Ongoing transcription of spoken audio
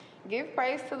Give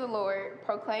praise to the Lord,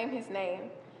 proclaim his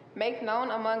name. Make known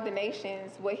among the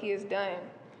nations what he has done.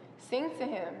 Sing to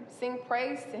him, sing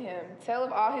praise to him, tell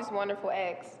of all his wonderful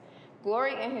acts.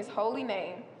 Glory in his holy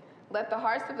name. Let the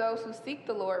hearts of those who seek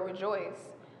the Lord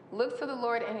rejoice. Look to the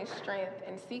Lord in his strength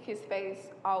and seek his face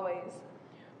always.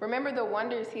 Remember the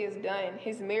wonders he has done,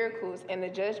 his miracles, and the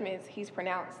judgments he's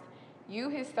pronounced. You,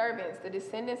 his servants, the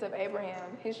descendants of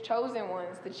Abraham, his chosen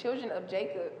ones, the children of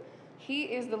Jacob. He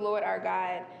is the Lord our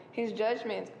God. His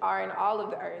judgments are in all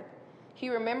of the earth. He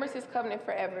remembers his covenant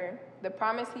forever, the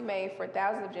promise he made for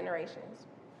thousands of generations.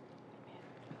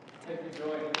 Thank you,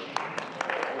 Joy.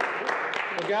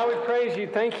 Well, God, we praise you.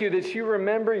 Thank you that you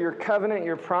remember your covenant,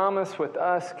 your promise with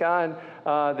us, God,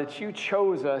 that you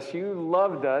chose us. You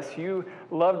loved us. You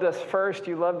loved us first.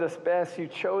 You loved us best. You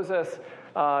chose us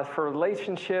for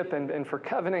relationship and for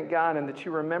covenant, God, and that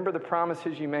you remember the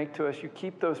promises you make to us. You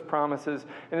keep those promises.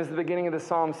 And as the beginning of the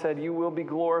psalm said, you will be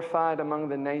glorified among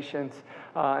the nations.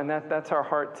 And that's our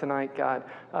heart tonight, God,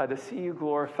 to see you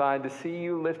glorified, to see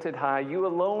you lifted high. You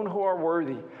alone who are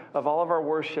worthy of all of our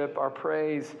worship, our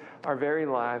praise, our very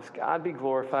lives. God, be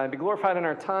glorified. Be glorified in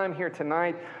our time here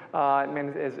tonight.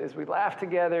 As we laugh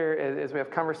together, as we have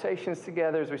conversations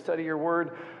together, as we study your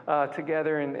word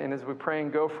together, and as we pray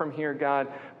and go from here, God,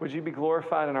 would you be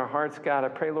glorified in our hearts, God? I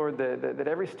pray, Lord, that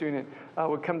every student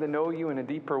would come to know you in a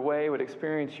deeper way, would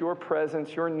experience your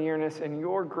presence, your nearness, and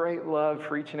your great love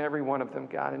for each and every one of them,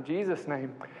 God. In Jesus'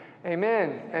 name,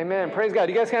 amen. Amen. Praise God.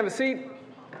 You guys can have a seat.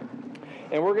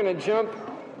 And we're going to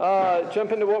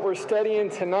jump into what we're studying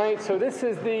tonight. So this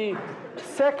is the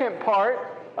second part.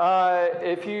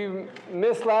 If you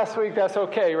missed last week, that's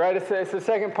okay, right? It's the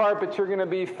second part, but you're going to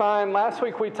be fine. Last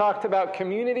week we talked about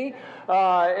community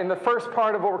in the first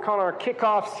part of what we're calling our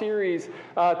kickoff series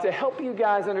to help you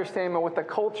guys understand what the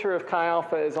culture of Chi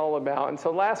Alpha is all about. And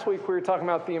so last week we were talking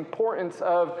about the importance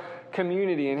of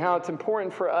community and how it's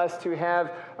important for us to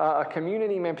have a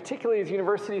community, man, particularly as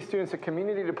university students, a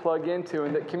community to plug into,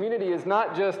 and that community is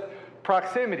not just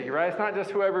proximity, right? It's not just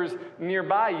whoever's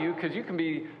nearby you, because you can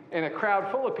be in a crowd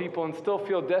full of people and still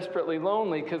feel desperately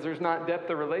lonely because there's not depth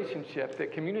of relationship.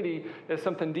 That community is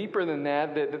something deeper than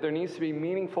that there needs to be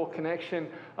meaningful connection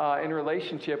in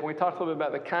relationship. And we talked a little bit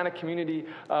about the kind of community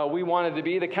we wanted to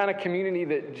be, the kind of community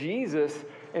that Jesus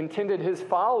intended his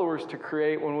followers to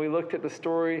create when we looked at the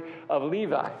story of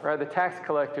Levi, right? The tax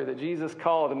collector that Jesus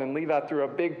called, and then Levi threw a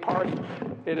big party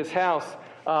at his house.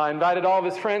 Invited all of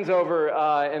his friends over,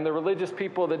 and the religious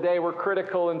people of the day were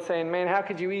critical and saying, man, how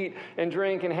could you eat and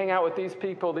drink and hang out with these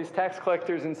people, these tax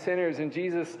collectors and sinners? And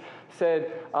Jesus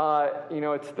said,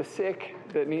 it's the sick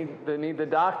that need the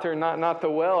doctor, not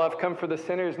the well. I've come for the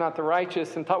sinners, not the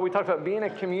righteous. And we talked about being a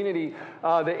community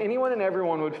that anyone and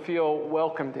everyone would feel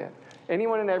welcomed in.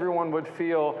 Anyone and everyone would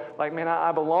feel like, man,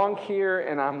 I belong here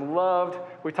and I'm loved.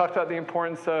 We talked about the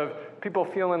importance of people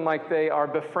feeling like they are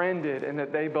befriended and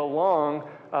that they belong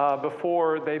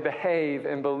before they behave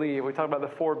and believe. We talked about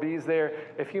the 4 B's there.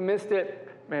 If you missed it,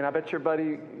 man, I bet your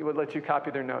buddy would let you copy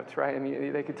their notes, right?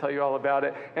 And they could tell you all about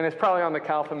it. And it's probably on the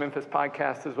Chi Alpha Memphis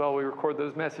podcast as well. We record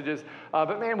those messages.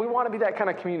 But man, we want to be that kind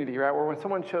of community, right? Where when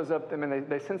someone shows up to them and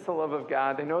they sense the love of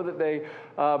God, they know that they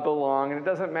belong. And it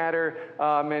doesn't matter,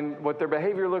 what their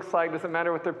behavior looks like. Doesn't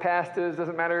matter what their past is.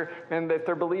 Doesn't matter, if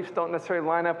their beliefs don't necessarily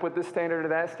line up with this standard or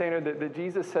that standard. That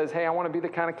Jesus says, hey, I want to be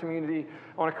the kind of community.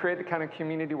 I want to create the kind of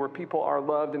community where people are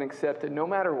loved and accepted no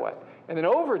matter what. And then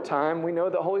over time, we know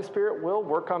the Holy Spirit will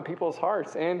work on people's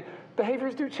hearts. And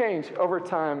behaviors do change over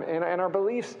time. And our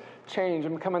beliefs change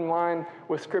and come in line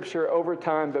with Scripture over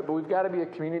time. But we've got to be a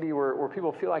community where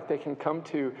people feel like they can come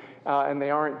to and they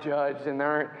aren't judged and they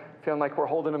aren't feeling like we're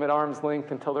holding them at arm's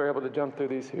length until they're able to jump through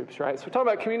these hoops, right? So we talked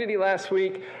about community last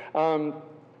week.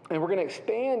 And we're going to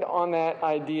expand on that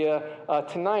idea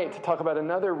tonight to talk about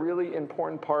another really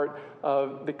important part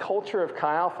of the culture of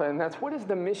Chi Alpha, and that's what is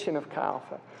the mission of Chi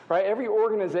Alpha, right? Every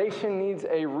organization needs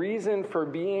a reason for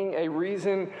being, a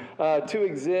reason to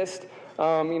exist.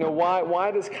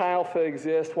 Why does Chi Alpha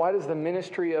exist? Why does the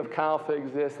ministry of Chi Alpha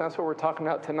exist? That's what we're talking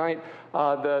about tonight,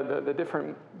 the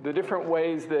different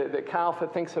ways that Chi Alpha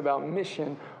thinks about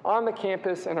mission on the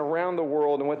campus and around the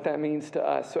world and what that means to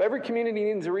us. So every community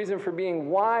needs a reason for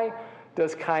being. Why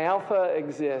does Chi Alpha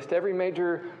exist? Every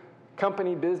major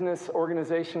company, business,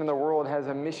 organization in the world has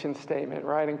a mission statement,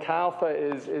 right? And Chi Alpha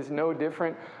is no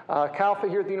different. Chi Alpha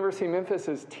here at the University of Memphis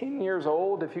is 10 years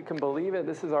old, if you can believe it.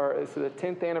 This is the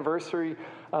 10th anniversary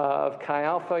of Chi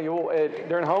Alpha.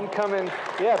 During homecoming,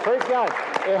 yeah, praise God.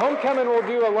 At homecoming, we'll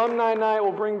do alumni night.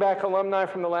 We'll bring back alumni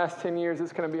from the last 10 years.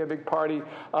 It's going to be a big party.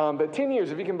 But 10 years,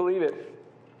 if you can believe it.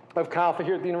 of Chi Alpha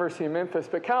here at the University of Memphis.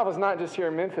 But Chi Alpha is not just here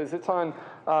in Memphis. It's on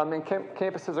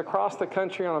campuses across the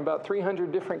country, on about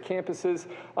 300 different campuses.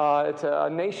 It's a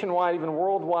nationwide, even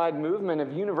worldwide movement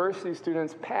of university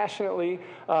students passionately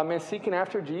seeking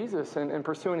after Jesus and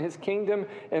pursuing his kingdom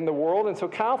in the world. And so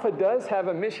Chi Alpha does have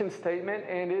a mission statement,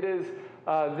 and it is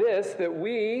that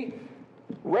we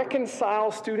reconcile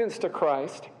students to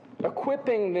Christ,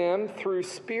 equipping them through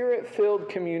spirit-filled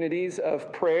communities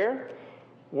of prayer,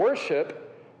 worship,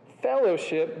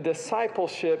 fellowship,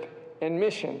 discipleship, and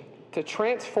mission to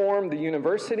transform the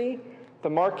university, the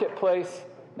marketplace,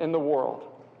 and the world.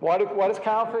 Why does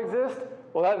Chi Alpha exist?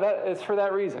 Well, that is for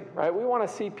that reason, right? We want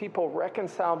to see people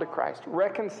reconciled to Christ,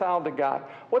 reconciled to God.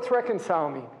 What's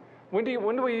reconcile mean? When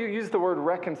do we use the word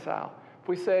reconcile? If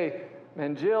we say,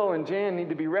 man, Jill and Jan need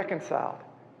to be reconciled,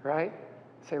 right?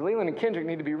 Say, Leland and Kendrick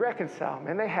need to be reconciled.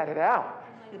 Man, they had it out,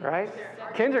 right?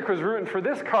 Kendrick was rooting for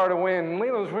this car to win, and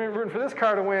Leland was rooting for this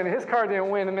car to win, and his car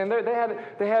didn't win. And man,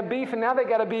 they had beef, and now they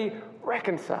got to be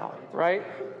reconciled, right?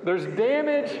 There's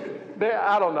damage.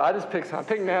 I don't know. I just picked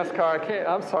NASCAR.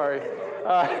 I'm sorry.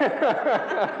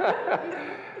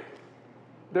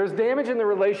 There's damage in the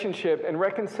relationship, and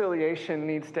reconciliation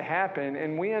needs to happen.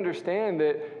 And we understand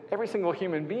that every single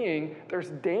human being, there's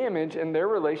damage in their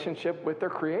relationship with their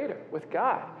Creator, with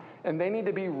God. And they need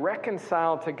to be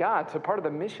reconciled to God. So part of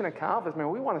the mission of Chi Alpha is,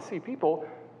 we want to see people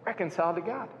reconciled to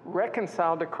God,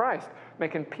 reconciled to Christ,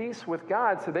 making peace with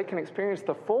God so they can experience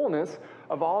the fullness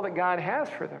of all that God has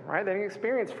for them, right? They can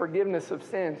experience forgiveness of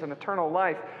sins and eternal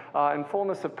life and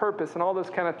fullness of purpose and all those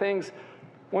kind of things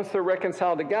once they're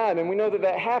reconciled to God. And we know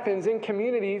that happens in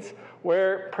communities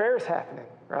where prayer is happening,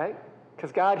 right?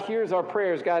 Because God hears our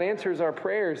prayers. God answers our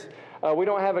prayers. We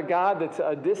don't have a God that's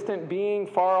a distant being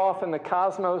far off in the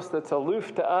cosmos that's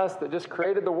aloof to us, that just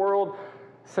created the world,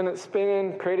 sent it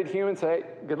spinning, created humans, say,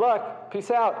 hey, good luck, peace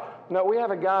out. No, we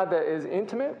have a God that is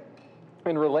intimate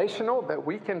and relational, that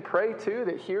we can pray to,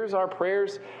 that hears our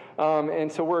prayers.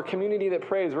 And so we're a community that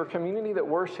prays. We're a community that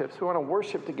worships. We want to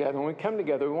worship together. When we come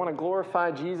together, we want to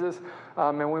glorify Jesus,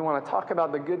 and we want to talk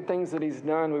about the good things that he's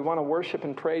done. We want to worship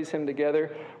and praise him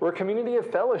together. We're a community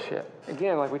of fellowship.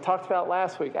 Again, like we talked about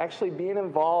last week, actually being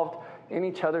involved in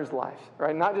each other's lives,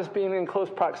 right? Not just being in close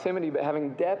proximity, but having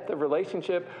depth of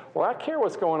relationship where I care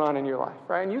what's going on in your life,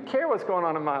 right? And you care what's going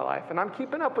on in my life, and I'm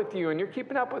keeping up with you, and you're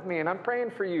keeping up with me, and I'm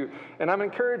praying for you, and I'm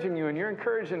encouraging you, and you're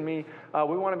encouraging me.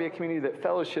 We want to be a community that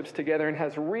fellowships together and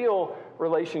has real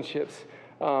relationships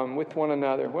with one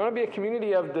another. We want to be a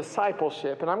community of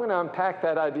discipleship, and I'm going to unpack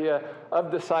that idea of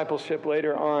discipleship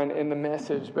later on in the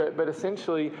message, but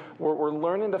essentially we're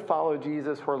learning to follow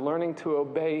Jesus, we're learning to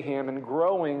obey him and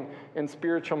growing in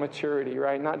spiritual maturity,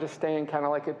 right? Not just staying kind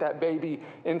of like at that baby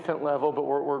infant level, but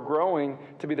we're growing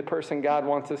to be the person God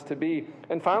wants us to be.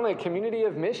 And finally, a community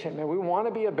of mission. Man, we want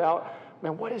to be about,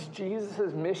 what is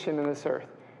Jesus' mission in this earth?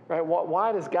 Right?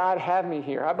 Why does God have me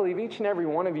here? I believe each and every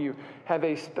one of you have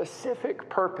a specific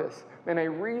purpose and a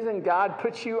reason God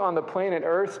puts you on the planet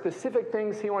Earth, specific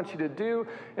things he wants you to do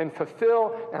and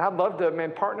fulfill. And I'd love to,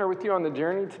 partner with you on the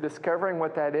journey to discovering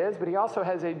what that is. But he also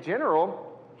has a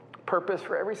general purpose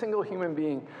for every single human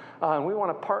being. And we want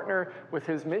to partner with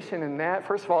his mission in that.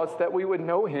 First of all, it's that we would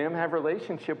know him, have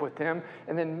relationship with him,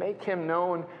 and then make him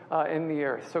known in the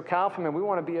earth. So Chi Alpha, we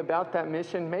want to be about that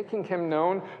mission, making him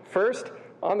known first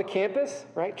on the campus,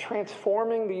 right?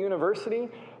 Transforming the university,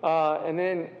 and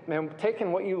then,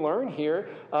 taking what you learn here,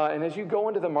 and as you go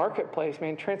into the marketplace,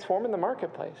 transforming the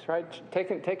marketplace, right?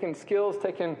 Taking skills,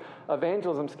 taking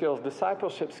evangelism skills,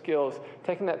 discipleship skills,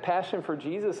 taking that passion for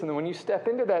Jesus, and then when you step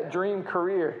into that dream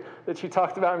career that you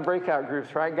talked about in breakout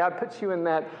groups, right? God puts you in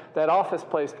that office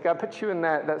place. God puts you in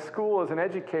that school as an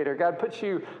educator. God puts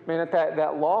you, at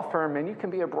that law firm, and you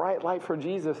can be a bright light for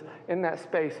Jesus in that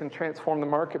space and transform the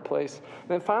marketplace.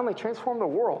 And then finally, transform the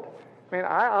world.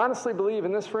 I honestly believe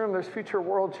in this room there's future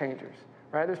world changers,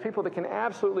 right? There's people that can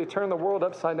absolutely turn the world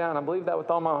upside down. I believe that with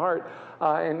all my heart.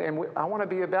 I want to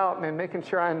be about, making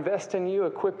sure I invest in you,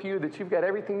 equip you, that you've got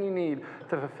everything you need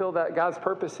to fulfill that God's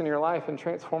purpose in your life and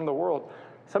transform the world.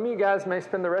 Some of you guys may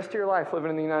spend the rest of your life living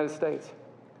in the United States.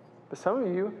 But some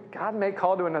of you, God may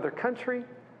call to another country,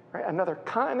 right? Another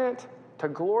continent, to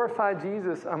glorify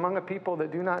Jesus among a people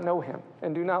that do not know him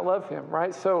and do not love him,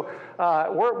 right? So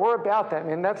we're about that,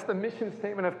 man. That's the mission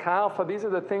statement of Chi Alpha. These are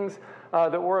the things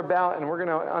that we're about, and we're going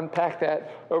to unpack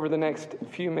that over the next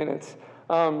few minutes.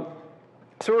 So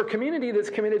we're a community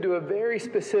that's committed to a very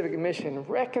specific mission,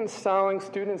 reconciling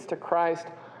students to Christ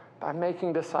by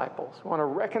making disciples. We want to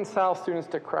reconcile students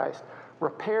to Christ,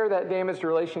 repair that damaged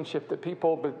relationship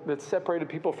that separated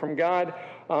people from God,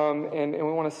 and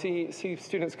we want to see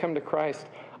students come to Christ.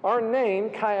 Our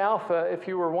name, Chi Alpha, if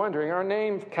you were wondering, our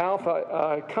name, Chi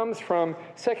Alpha, comes from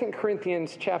 2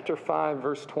 Corinthians chapter 5,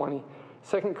 verse 20.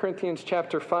 2 Corinthians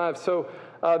chapter 5. So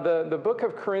the book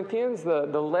of Corinthians,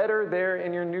 the letter there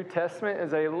in your New Testament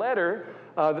is a letter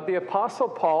that the Apostle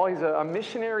Paul, he's a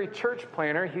missionary church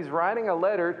planner, he's writing a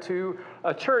letter to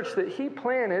a church that he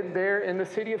planted there in the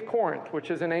city of Corinth,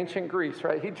 which is in ancient Greece,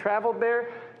 right? He traveled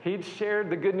there. He'd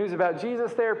shared the good news about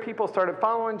Jesus there. People started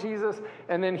following Jesus,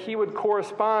 and then he would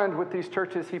correspond with these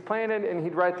churches he planted, and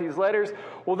he'd write these letters.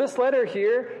 Well, this letter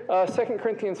here, 2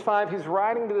 Corinthians 5, he's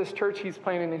writing to this church he's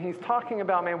planting, and he's talking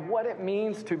about, man, what it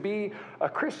means to be a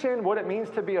Christian, what it means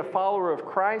to be a follower of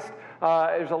Christ.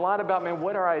 There's a lot about, man,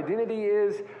 what our identity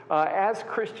is as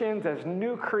Christians, as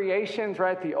new creations,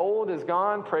 right? The old is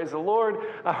gone, praise the Lord.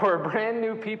 We're brand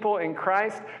new people in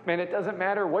Christ. Man, it doesn't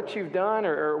matter what you've done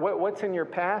or what's in your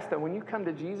past. That when you come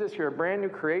to Jesus, you're a brand new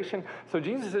creation. So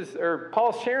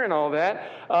Paul's sharing all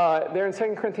that there in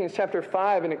 2 Corinthians chapter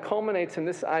 5, and it culminates in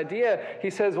this idea. He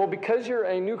says, well, because you're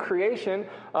a new creation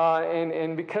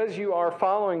and because you are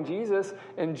following Jesus,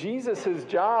 and Jesus'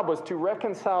 job was to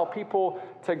reconcile people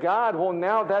to God, well,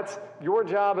 now that's your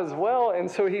job as well. And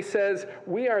so he says,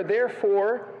 we are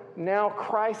therefore now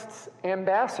Christ's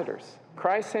ambassadors.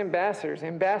 Christ's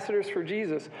ambassadors for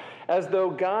Jesus. As though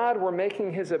God were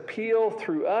making his appeal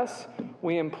through us,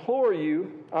 we implore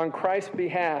you on Christ's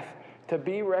behalf to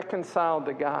be reconciled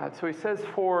to God. So he says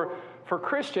for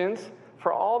Christians,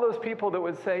 for all those people that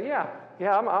would say, yeah,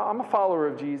 I'm a follower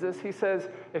of Jesus. He says,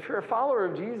 if you're a follower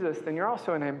of Jesus, then you're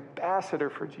also an ambassador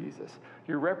for Jesus.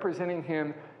 You're representing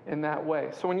him in that way.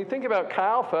 So when you think about Chi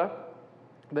Alpha,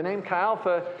 the name Chi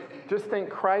Alpha, just think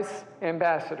Christ's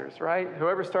ambassadors, right?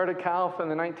 Whoever started Chi Alpha in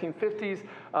the 1950s,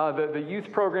 the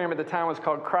youth program at the time was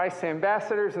called Christ's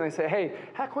Ambassadors, and they say, hey,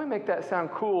 how can we make that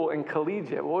sound cool and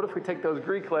collegiate? Well, what if we take those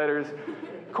Greek letters?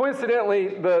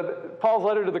 Coincidentally, Paul's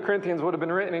letter to the Corinthians would have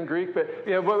been written in Greek, but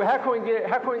how can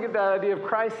we get that idea of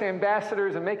Christ's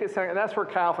ambassadors and make it sound? And that's where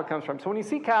Chi Alpha comes from. So when you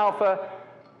see Chi Alpha,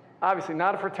 obviously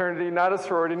not a fraternity, not a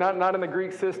sorority, not in the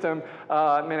Greek system,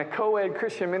 a co-ed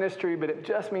Christian ministry, but it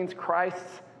just means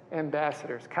Christ's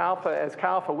ambassadors. As Chi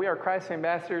Alpha, we are Christ's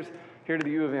ambassadors here to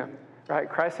the U of M, right?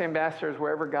 Christ's ambassadors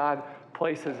wherever God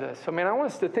places us. So, I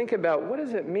want us to think about, what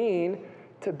does it mean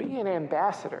to be an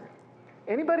ambassador?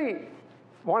 Anybody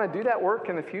want to do that work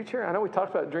in the future? I know we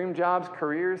talked about dream jobs,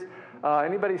 careers.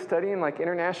 Anybody studying like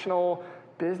international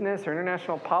business or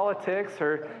international politics?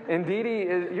 Or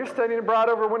Ndidi, you're studying abroad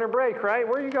over winter break, right?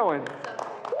 Where are you going?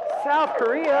 South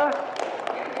Korea.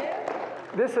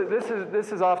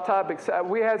 This is off topic.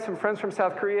 We had some friends from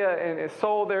South Korea, and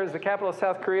Seoul there is the capital of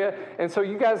South Korea. And so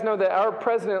you guys know that our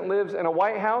president lives in a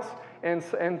White House, and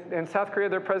South Korea,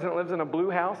 their president lives in a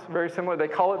blue house. Very similar. They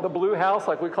call it the blue house,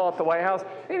 like we call it the White House.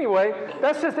 Anyway,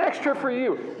 that's just extra for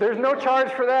you. There's no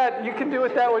charge for that. You can do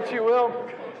with that what you will.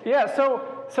 Yeah,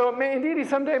 so Ndidi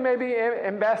someday may be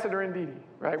Ambassador Ndidi,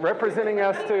 right? Representing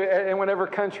us in whatever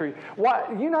country.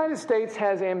 The United States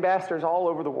has ambassadors all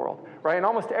over the world, right? In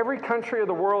almost every country of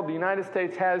the world, the United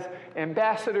States has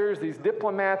ambassadors, these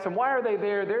diplomats. And why are they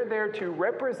there? They're there to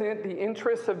represent the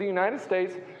interests of the United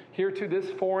States here to this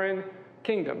foreign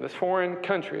kingdom, this foreign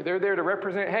country. They're there to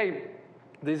represent, hey,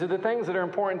 these are the things that are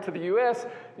important to the U.S.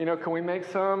 Can we make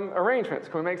some arrangements?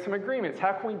 Can we make some agreements?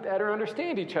 How can we better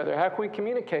understand each other? How can we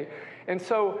communicate? And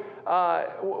so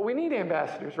we need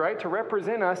ambassadors, right, to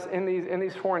represent us in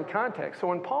these foreign contexts. So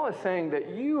when Paul is saying that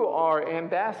you are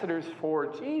ambassadors for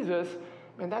Jesus,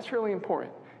 that's really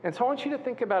important. And so I want you to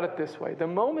think about it this way. The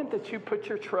moment that you put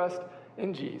your trust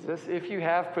in Jesus, if you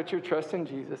have put your trust in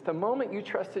Jesus, the moment you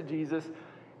trusted Jesus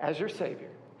as your Savior,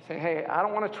 saying, hey, I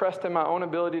don't want to trust in my own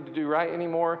ability to do right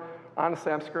anymore.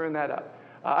 Honestly, I'm screwing that up.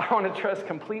 I want to trust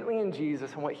completely in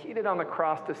Jesus and what he did on the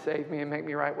cross to save me and make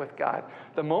me right with God.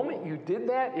 The moment you did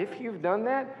that, if you've done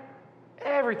that,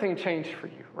 everything changed for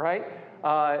you, right?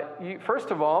 First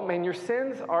of all, your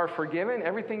sins are forgiven.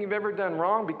 Everything you've ever done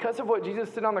wrong, because of what Jesus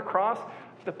did on the cross,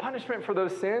 the punishment for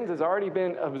those sins has already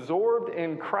been absorbed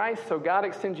in Christ. So God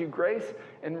extends you grace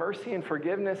and mercy and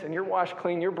forgiveness, and you're washed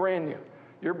clean. You're brand new.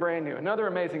 You're brand new. Another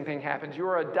amazing thing happens. You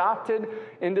are adopted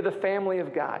into the family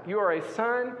of God. You are a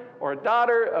son or a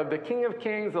daughter of the King of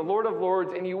Kings, the Lord of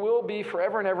Lords, and you will be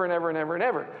forever and ever and ever and ever and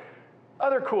ever.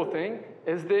 Other cool thing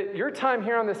is that your time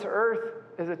here on this earth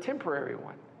is a temporary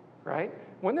one, right?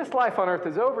 When this life on earth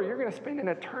is over, you're going to spend an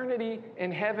eternity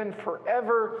in heaven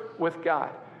forever with God.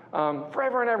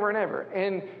 Forever and ever and ever.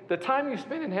 And the time you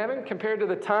spend in heaven compared to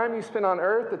the time you spend on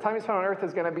earth, the time you spend on earth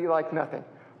is going to be like nothing.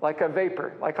 Like a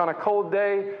vapor, like on a cold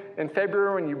day in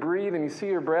February when you breathe and you see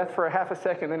your breath for a half a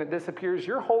second, then it disappears.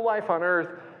 Your whole life on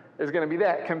earth is going to be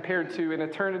that compared to an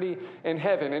eternity in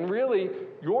heaven. And really,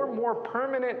 your more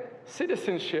permanent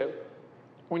citizenship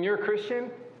when you're a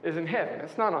Christian is in heaven.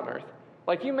 It's not on earth.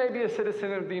 Like, you may be a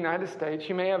citizen of the United States.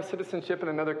 You may have citizenship in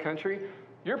another country.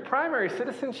 Your primary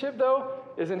citizenship, though,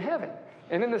 is in heaven.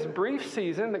 And in this brief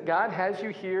season that God has you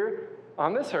here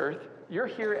on this earth, you're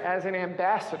here as an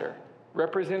ambassador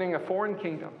representing a foreign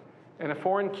kingdom and a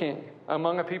foreign king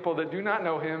among a people that do not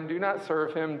know him, do not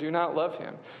serve him, do not love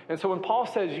him. And so when Paul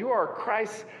says you are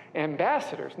Christ's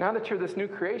ambassadors, now that you're this new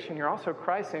creation, you're also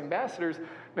Christ's ambassadors,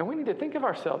 man, we need to think of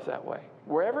ourselves that way.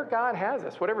 Wherever God has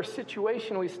us, whatever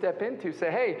situation we step into,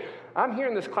 say, hey, I'm here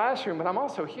in this classroom, but I'm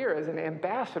also here as an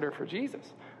ambassador for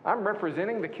Jesus. I'm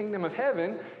representing the kingdom of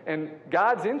heaven and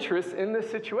God's interests in this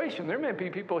situation. There may be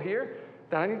people here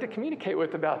that I need to communicate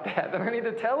with about that I need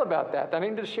to tell about that I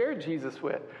need to share Jesus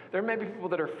with. There may be people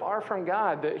that are far from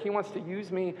God that he wants to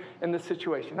use me in this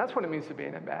situation. That's what it means to be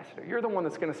an ambassador. You're the one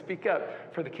that's going to speak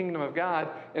up for the kingdom of God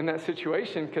in that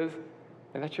situation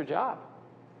and that's your job.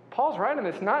 Paul's writing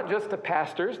this not just to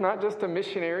pastors, not just to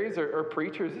missionaries or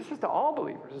preachers. This is to all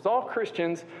believers. As all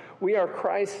Christians, we are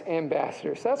Christ's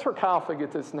ambassadors. So that's where Calfa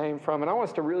gets its name from. And I want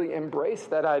us to really embrace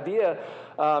that idea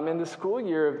in the school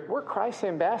year. We're Christ's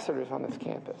ambassadors on this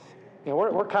campus. You know,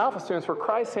 we're Calfa students. We're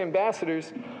Christ's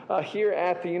ambassadors here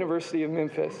at the University of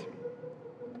Memphis.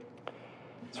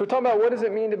 So we're talking about what does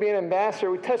it mean to be an ambassador.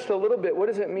 We touched a little bit. What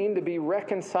does it mean to be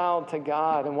reconciled to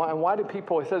God? And why do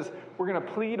people, it says we're going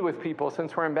to plead with people,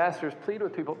 since we're ambassadors, plead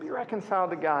with people, be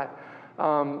reconciled to God.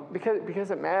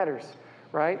 Because it matters,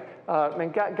 right?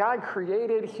 God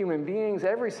created human beings.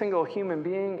 Every single human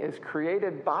being is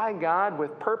created by God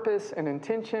with purpose and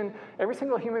intention. Every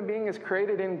single human being is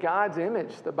created in God's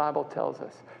image, the Bible tells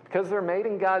us. Because they're made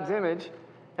in God's image,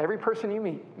 every person you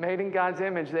meet, made in God's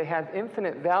image, they have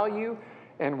infinite value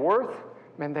and worth.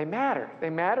 Man, they matter.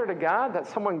 They matter to God.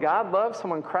 That's someone God loves,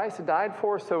 someone Christ died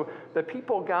for. So the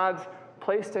people God's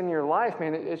placed in your life,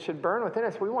 man, it should burn within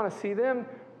us. We want to see them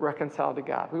reconciled to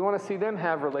God. We want to see them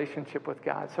have relationship with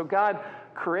God. So God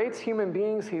creates human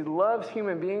beings. He loves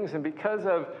human beings. And because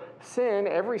of sin,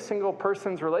 every single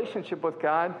person's relationship with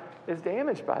God is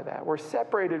damaged by that. We're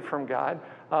separated from God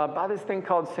by this thing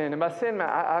called sin. And by sin,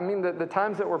 I mean the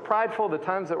times that we're prideful, the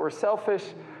times that we're selfish,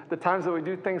 the times that we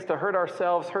do things to hurt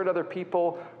ourselves, hurt other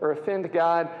people, or offend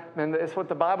God. Man, it's what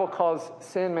the Bible calls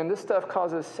sin. Man, this stuff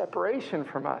causes separation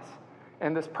from us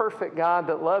and this perfect God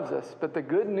that loves us. But the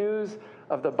good news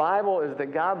of the Bible is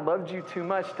that God loved you too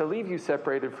much to leave you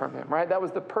separated from him, right? That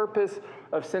was the purpose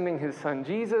of sending his son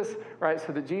Jesus, right?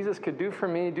 So that Jesus could do for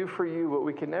me, do for you what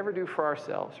we could never do for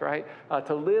ourselves, right?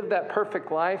 To live that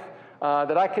perfect life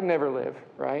that I could never live,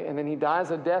 right? And then he dies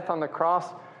a death on the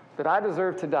cross that I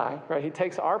deserve to die, right? He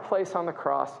takes our place on the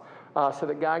cross so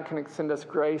that God can extend us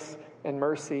grace and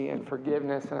mercy and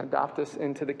forgiveness and adopt us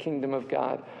into the kingdom of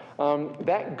God.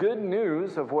 That good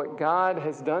news of what God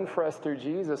has done for us through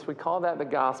Jesus, we call that the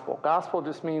gospel. Gospel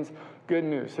just means good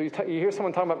news. So you hear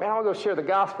someone talking about, man, I'll go share the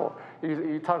gospel.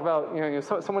 You talk about,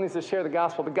 someone needs to share the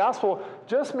gospel. The gospel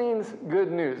just means good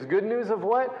news. Good news of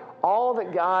what? All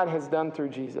that God has done through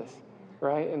Jesus.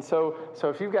 Right? And so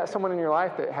if you've got someone in your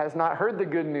life that has not heard the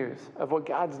good news of what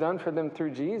God's done for them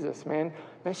through Jesus, man,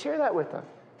 share that with them.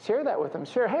 Share that with them.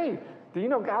 Share, hey, do you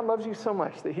know God loves you so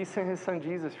much that he sent his son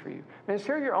Jesus for you? Man,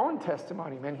 share your own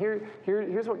testimony, man.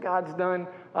 Here's what God's done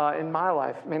in my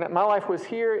life. Man, my life was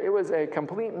here. It was a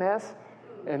complete mess.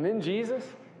 And then Jesus,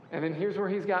 and then here's where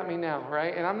he's got me now,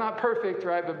 right? And I'm not perfect,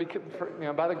 right? But because,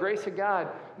 by the grace of God,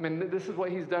 this is what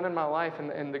he's done in my life.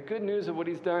 And the good news of what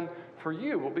he's done for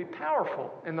you will be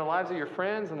powerful in the lives of your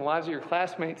friends and the lives of your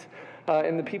classmates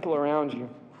and the people around you.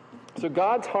 So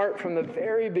God's heart from the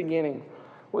very beginning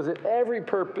was that every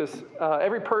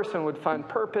person would find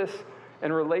purpose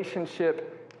and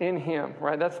relationship in him,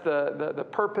 right? That's the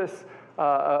purpose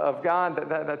of God.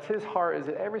 That's his heart, is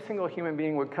that every single human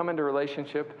being would come into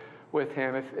relationship with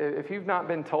him. If you've not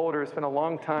been told, or it's been a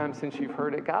long time since you've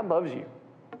heard it, God loves you.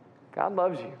 God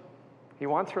loves you. He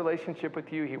wants a relationship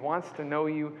with you. He wants to know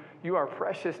you. You are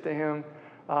precious to him.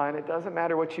 And it doesn't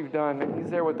matter what you've done. He's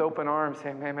there with open arms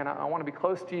saying, man, I want to be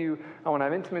close to you. I want to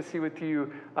have intimacy with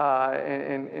you.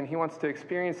 And he wants to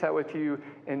experience that with you.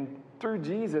 And through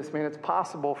Jesus, man, it's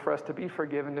possible for us to be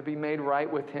forgiven, to be made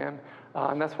right with him.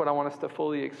 And that's what I want us to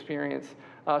fully experience.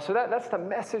 So that's the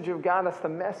message of God. That's the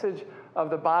message of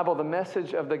the Bible, the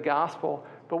message of the gospel.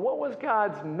 But what was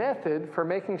God's method for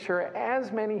making sure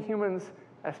as many humans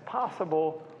as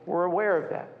possible were aware of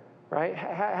that? Right?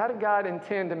 How did God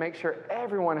intend to make sure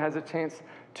everyone has a chance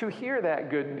to hear that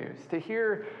good news, to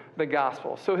hear the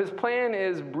gospel? So his plan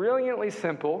is brilliantly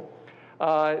simple.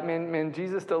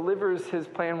 Jesus delivers his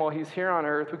plan while he's here on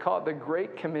earth. We call it the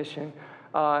Great Commission.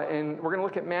 And we're going to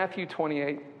look at Matthew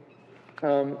 28.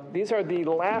 These are the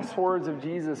last words of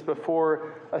Jesus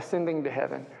before ascending to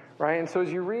heaven, right? And so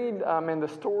as you read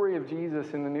the story of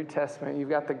Jesus in the New Testament, you've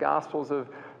got the Gospels of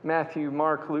Matthew,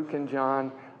 Mark, Luke, and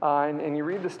John. And you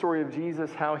read the story of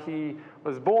Jesus, how he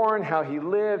was born, how he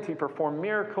lived, he performed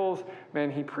miracles,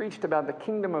 he preached about the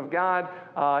kingdom of God.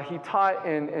 He taught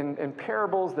in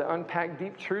parables that unpack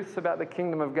deep truths about the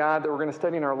kingdom of God that we're going to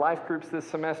study in our life groups this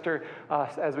semester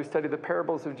as we study the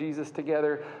parables of Jesus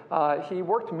together. He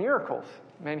worked miracles.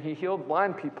 He healed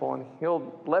blind people and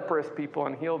healed leprous people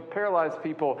and healed paralyzed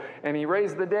people, and he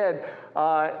raised the dead.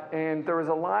 And there was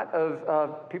a lot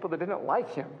of people that didn't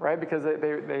like him, right? Because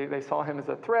they saw him as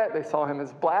a threat. They saw him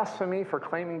as blasphemy for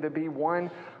claiming to be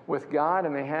one with God,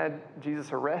 and they had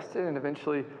Jesus arrested and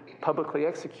eventually publicly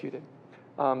executed.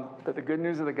 But the good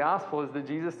news of the gospel is that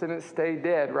Jesus didn't stay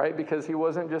dead, right? Because he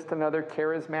wasn't just another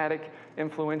charismatic,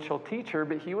 influential teacher,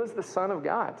 but he was the Son of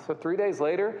God. So 3 days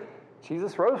later,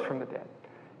 Jesus rose from the dead.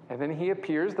 And then he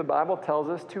appears, the Bible tells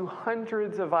us, to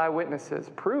hundreds of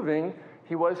eyewitnesses, proving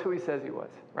he was who he says he was,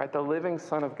 right? The living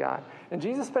Son of God. And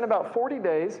Jesus spent about 40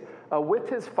 days with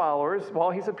his followers while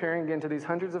he's appearing again to these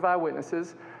hundreds of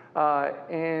eyewitnesses.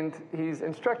 And he's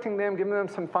instructing them, giving them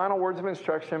some final words of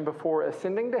instruction before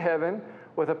ascending to heaven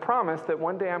with a promise that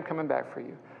one day I'm coming back for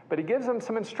you. But he gives them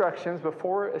some instructions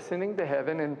before ascending to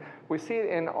heaven, and we see it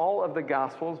in all of the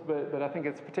Gospels, but I think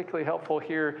it's particularly helpful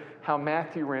here how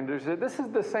Matthew renders it. This is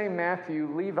the same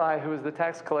Matthew, Levi, who was the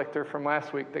tax collector from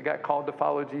last week that got called to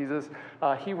follow Jesus.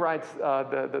 He writes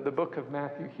the book of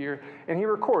Matthew here, and he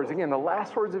records, again, the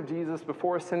last words of Jesus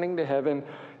before ascending to heaven.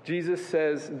 Jesus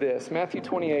says this, Matthew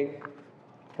 28,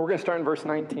 we're going to start in verse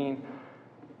 19.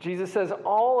 Jesus says,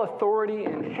 "All authority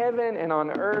in heaven and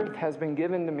on earth has been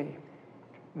given to me.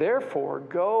 Therefore,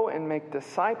 go and make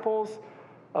disciples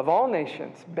of all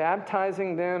nations,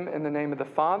 baptizing them in the name of the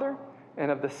Father and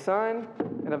of the Son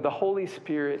and of the Holy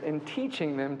Spirit, and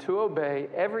teaching them to obey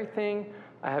everything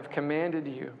I have commanded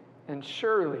you. And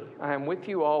surely I am with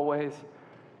you always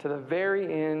to the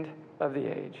very end of the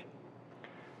age."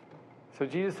 So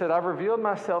Jesus said, I've revealed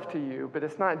myself to you, but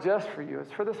it's not just for you.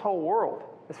 It's for this whole world.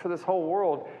 It's for this whole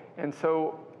world. And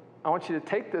so I want you to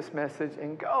take this message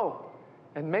and go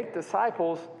and make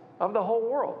disciples of the whole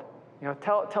world.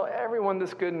 Tell everyone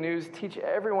this good news. Teach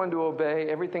everyone to obey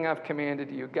everything I've commanded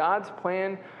you. God's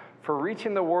plan for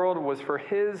reaching the world was for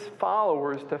his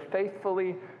followers to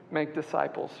faithfully make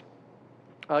disciples.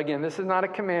 Again, this is not a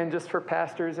command just for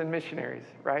pastors and missionaries,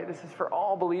 right? This is for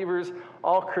all believers,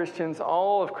 all Christians,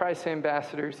 all of Christ's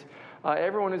ambassadors,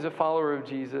 everyone who's a follower of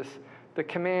Jesus. The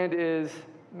command is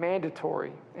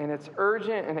mandatory, and it's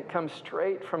urgent, and it comes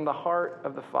straight from the heart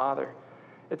of the Father.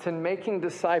 It's in making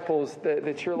disciples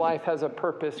that your life has a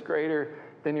purpose greater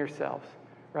than yourselves,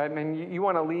 right? You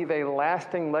want to leave a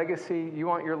lasting legacy. You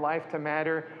want your life to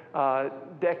matter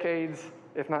decades,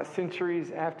 if not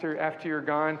centuries after you're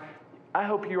gone. I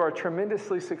hope you are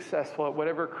tremendously successful at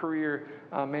whatever career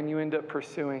you end up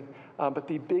pursuing. But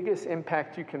the biggest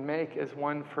impact you can make is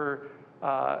one for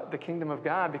the kingdom of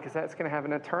God, because that's going to have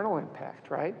an eternal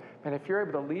impact, right? And if you're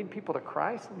able to lead people to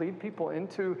Christ, lead people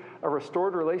into a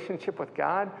restored relationship with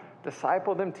God,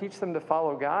 disciple them, teach them to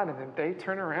follow God, and then they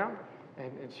turn around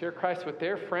and share Christ with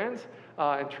their friends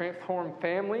and transform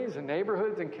families and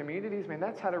neighborhoods and communities,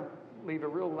 that's how to leave a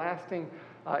real lasting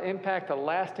impact, a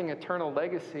lasting eternal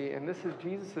legacy. And this is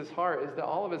Jesus' heart, is that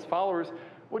all of his followers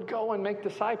would go and make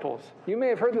disciples. You may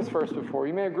have heard this verse before.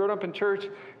 You may have grown up in church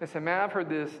and said, man, I've heard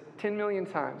this 10 million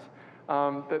times.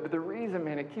 But the reason,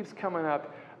 it keeps coming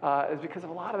up is because a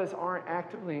lot of us aren't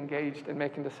actively engaged in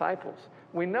making disciples.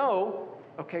 We know,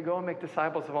 okay, go and make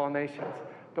disciples of all nations,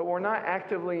 but we're not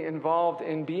actively involved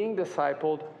in being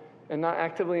discipled and not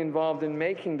actively involved in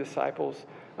making disciples.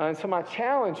 And so my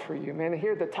challenge for you,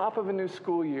 here at the top of a new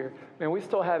school year, we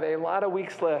still have a lot of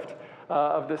weeks left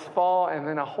of this fall and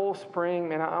then a whole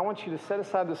spring. I want you to set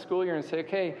aside the school year and say,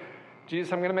 okay,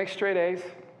 Jesus, I'm going to make straight A's.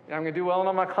 I'm going to do well in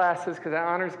all my classes because that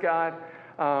honors God.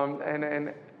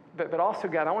 But also,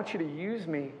 God, I want you to use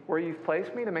me where you've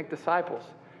placed me to make disciples,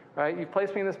 right? You've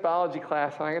placed me in this biology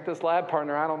class, and I get this lab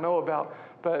partner I don't know about.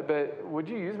 But would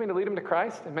you use me to lead them to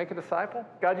Christ and make a disciple?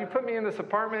 God, you put me in this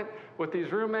apartment with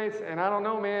these roommates, and I don't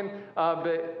know,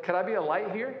 but could I be a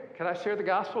light here? Could I share the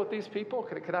gospel with these people?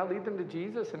 Could I lead them to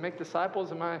Jesus and make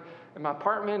disciples in my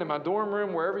apartment, in my dorm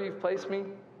room, wherever you've placed me?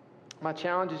 My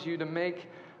challenge is you to make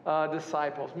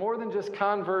disciples. More than just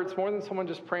converts, more than someone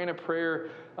just praying a prayer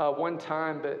one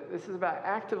time, but this is about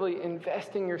actively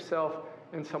investing yourself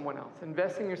in someone else,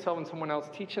 investing yourself in someone else,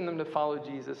 teaching them to follow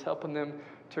Jesus, helping them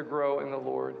to grow in the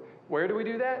Lord. Where do we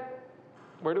do that?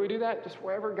 Where do we do that? Just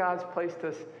wherever God's placed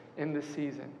us in this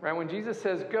season, right? When Jesus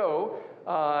says go,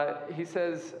 he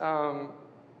says, to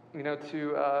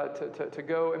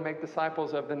go and make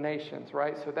disciples of the nations,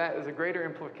 right? So that is a greater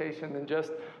implication than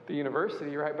just the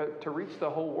university, right? But to reach the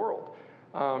whole world.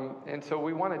 And so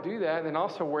we want to do that. And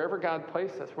also wherever God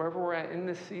placed us, wherever we're at in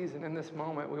this season, in this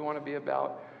moment, we want to be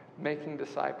about making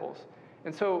disciples.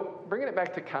 And so bringing it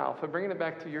back to Cal, so bringing it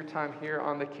back to your time here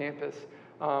on the campus,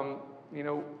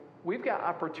 we've got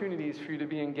opportunities for you to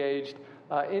be engaged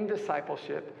in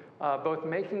discipleship, both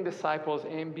making disciples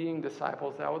and being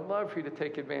disciples that I would love for you to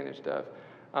take advantage of.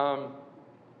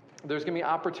 There's going to be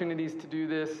opportunities to do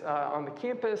this on the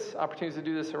campus, opportunities to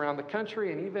do this around the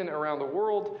country and even around the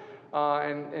world.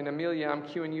 And Amelia, I'm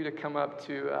cueing you to come up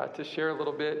to share a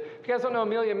little bit. If you guys don't know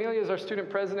Amelia is our student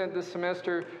president this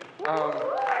semester.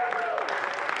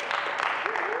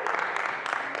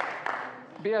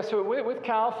 But yeah, so with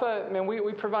Chi Alpha, man,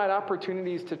 we provide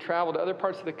opportunities to travel to other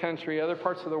parts of the country, other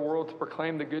parts of the world to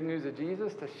proclaim the good news of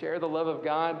Jesus, to share the love of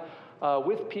God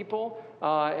with people.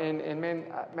 And man,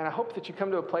 I hope that you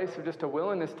come to a place of just a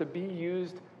willingness to be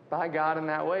used by God in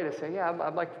that way, to say, yeah,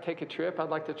 I'd like to take a trip, I'd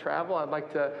like to travel, I'd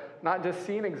like to not just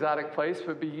see an exotic place,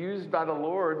 but be used by the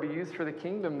Lord, be used for the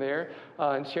kingdom there,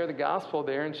 and share the gospel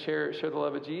there, and share the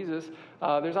love of Jesus.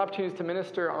 There's opportunities to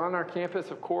minister on our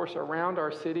campus, of course, around our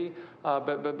city,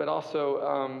 but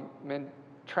also,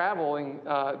 traveling,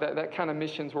 that kind of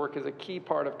missions work is a key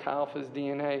part of Chi Alpha's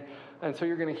DNA. And so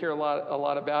you're going to hear a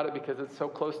lot about it because it's so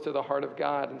close to the heart of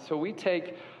God. And so we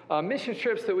take mission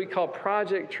trips that we call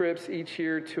project trips each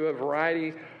year to a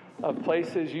variety of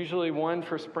places, usually one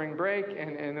for spring break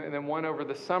and then one over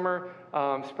the summer.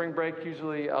 Spring break,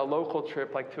 usually a local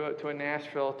trip, like to a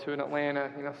Nashville, to an Atlanta,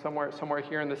 somewhere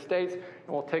here in the States. And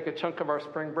we'll take a chunk of our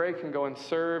spring break and go and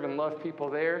serve and love people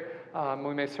there.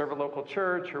 We may serve a local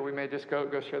church, or we may just go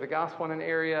share the gospel in an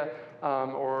area,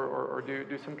 or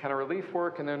do some kind of relief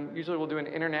work. And then usually we'll do an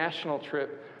international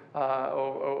trip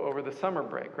over the summer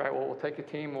break, right? We'll take a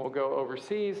team, we'll go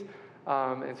overseas.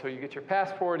 And so you get your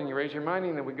passport and you raise your money,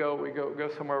 and then we go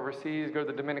somewhere overseas, go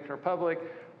to the Dominican Republic.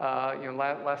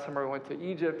 Last summer we went to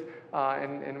Egypt,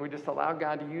 and we just allowed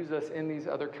God to use us in these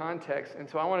other contexts. And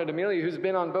so I wanted Amelia, who's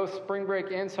been on both spring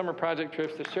break and summer project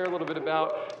trips, to share a little bit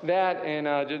about that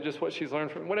and just what she's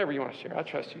learned from whatever you want to share. I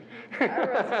trust you. I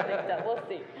really think so. We'll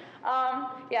see.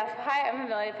 Hi, I'm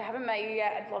Amelia. If I haven't met you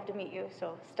yet, I'd love to meet you.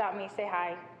 So stop me, say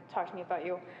hi, talk to me about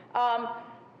you.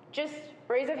 Just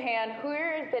raise of hand, who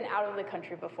here has been out of the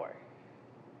country before?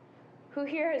 Who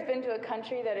here has been to a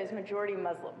country that is majority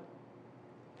Muslim?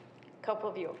 A couple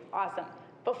of you, awesome.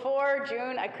 Before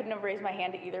June, I couldn't have raised my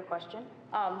hand to either question.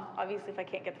 Obviously, if I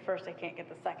can't get the first, I can't get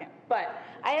the second. But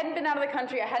I hadn't been out of the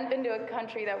country, I hadn't been to a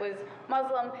country that was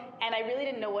Muslim, and I really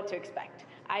didn't know what to expect.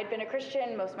 I had been a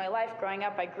Christian most of my life. Growing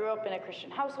up, I grew up in a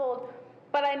Christian household,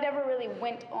 but I never really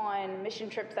went on mission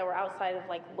trips that were outside of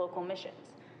like local missions.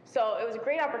 So it was a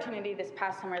great opportunity this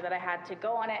past summer that I had to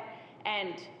go on it,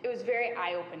 and it was very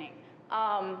eye-opening.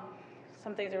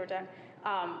 Some things that were done.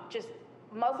 Just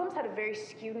Muslims had a very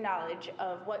skewed knowledge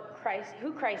of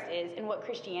who Christ is and what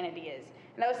Christianity is.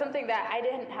 And that was something that I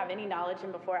didn't have any knowledge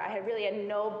in before. I had really had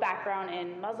no background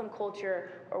in Muslim culture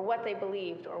or what they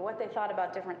believed or what they thought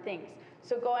about different things.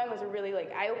 So going was a really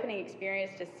eye-opening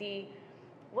experience to see,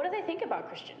 what do they think about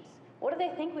Christians? What do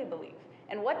they think we believe?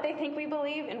 And what they think we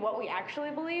believe and what we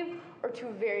actually believe are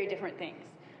two very different things.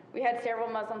 We had several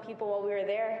Muslim people while we were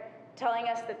there telling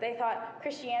us that they thought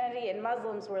Christianity and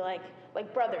Muslims were like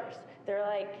brothers. They're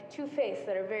like two faiths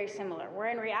that are very similar. Where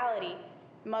in reality,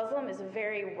 Muslim is a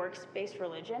very works-based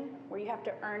religion where you have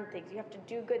to earn things. You have to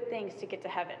do good things to get to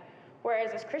heaven.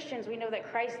 Whereas as Christians, we know that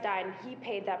Christ died and he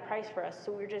paid that price for us.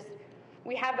 So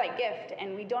we have that gift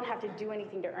and we don't have to do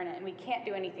anything to earn it, and we can't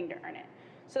do anything to earn it.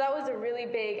 So that was a really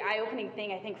big eye-opening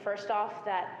thing, I think, first off,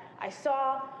 that I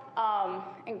saw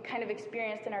and kind of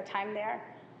experienced in our time there.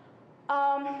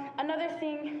 Another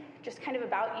thing just kind of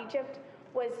about Egypt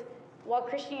was, while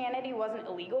Christianity wasn't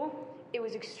illegal, it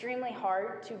was extremely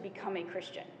hard to become a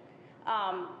Christian.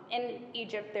 In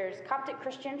Egypt, there's Coptic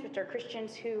Christians, which are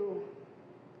Christians who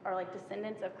are like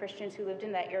descendants of Christians who lived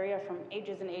in that area from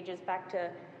ages and ages back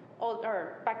to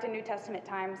New Testament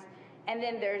times. And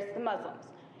then there's the Muslims.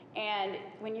 And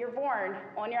when you're born,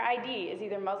 on your ID is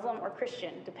either Muslim or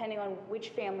Christian, depending on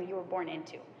which family you were born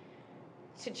into.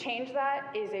 To change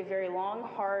that is a very long,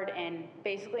 hard, and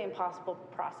basically impossible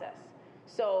process.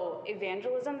 So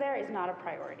evangelism there is not a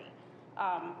priority.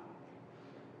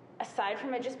 Aside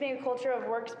from it just being a culture of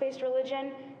works-based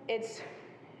religion,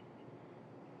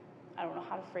 I don't know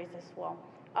how to phrase this well.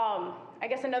 I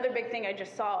guess another big thing I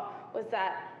just saw was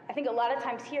that I think a lot of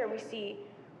times here we see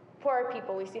poor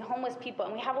people, we see homeless people,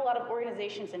 and we have a lot of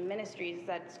organizations and ministries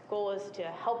that's goal is to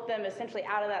help them essentially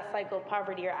out of that cycle of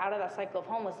poverty or out of that cycle of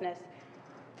homelessness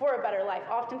for a better life.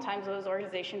 Oftentimes those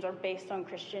organizations are based on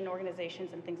Christian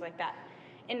organizations and things like that.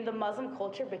 In the Muslim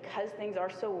culture, because things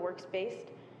are so works-based,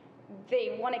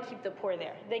 they want to keep the poor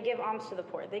there. They give alms to the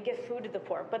poor. They give food to the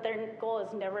poor. But their goal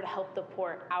is never to help the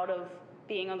poor out of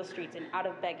being on the streets and out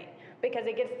of begging, because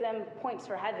it gets them points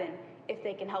for heaven if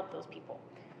they can help those people.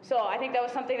 So I think that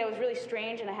was something that was really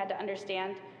strange and I had to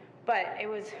understand, but it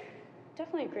was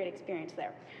definitely a great experience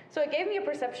there. So it gave me a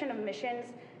perception of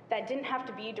missions that didn't have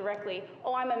to be directly,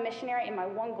 oh, I'm a missionary and my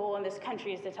one goal in this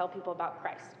country is to tell people about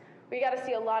Christ. We got to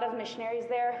see a lot of missionaries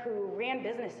there who ran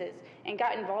businesses and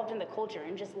got involved in the culture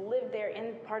and just lived there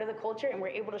in part of the culture and were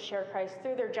able to share Christ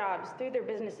through their jobs, through their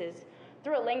businesses,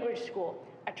 through a language school.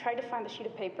 I tried to find the sheet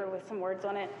of paper with some words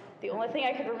on it. The only thing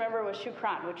I could remember was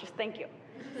shukran, which is thank you.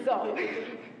 So,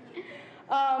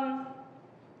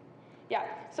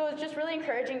 so it's just really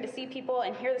encouraging to see people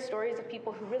and hear the stories of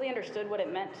people who really understood what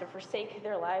it meant to forsake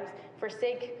their lives,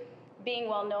 forsake being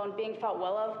well known, being thought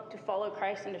well of, to follow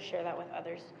Christ and to share that with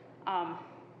others.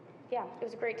 It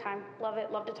was a great time. Love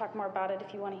it. Love to talk more about it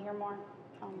if you want to hear more.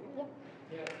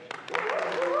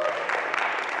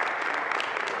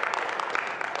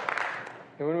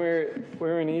 And when we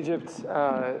were in Egypt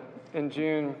in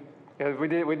June,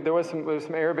 there was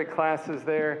some Arabic classes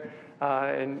there,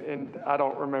 and I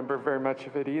don't remember very much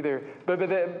of it either. But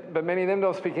many of them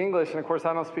don't speak English, and of course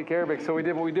I don't speak Arabic. So we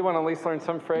did want to at least learn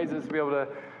some phrases to be able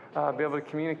to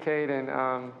communicate.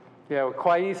 And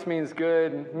kwais means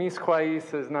good. Mis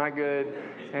kwais is not good.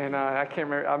 And I can't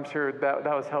remember. I'm sure that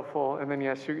was helpful. And then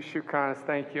shukran is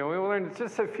thank you. And we learned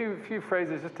just a few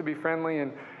phrases just to be friendly,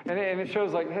 and it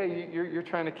shows like, hey, you're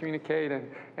trying to communicate. And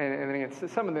again,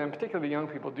 some of them, particularly the young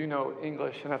people, do know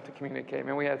English enough to communicate.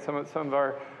 Man, we had some of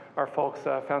our folks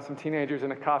found some teenagers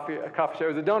in a coffee shop. It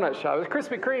was a donut shop. It was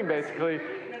Krispy Kreme basically,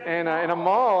 and in a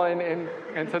mall.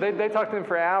 And so they talked to them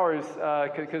for hours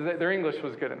because their English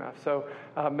was good enough. So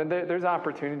but there's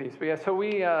opportunities. But yeah, so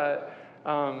we.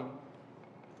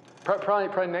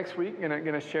 Probably next week, going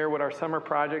to share what our summer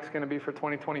project's going to be for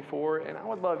 2024, and I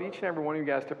would love each and every one of you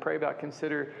guys to pray about,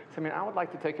 consider. So, I would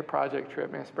like to take a project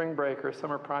trip, a spring break or a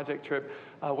summer project trip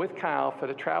with Chi Alpha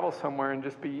to travel somewhere and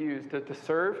just be used to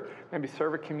serve, maybe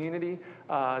serve a community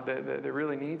that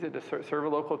really needs it, to serve a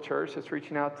local church that's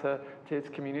reaching out to its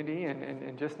community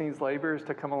and just needs laborers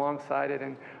to come alongside it.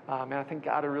 And I think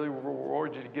God will really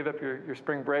reward you to give up your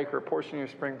spring break or a portion of your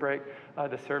spring break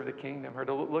to serve the kingdom, or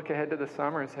to look ahead to the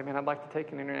summer and say, I'd like to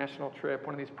take an international trip,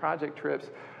 one of these project trips,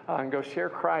 and go share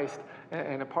Christ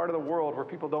in a part of the world where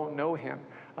people don't know him.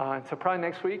 And so probably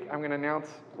next week, I'm going to announce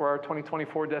where our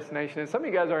 2024 destination is. Some of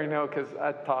you guys already know because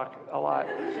I talk a lot.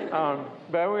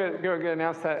 But I'm going to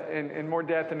announce that in more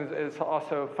depth, and it's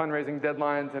also fundraising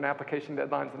deadlines and application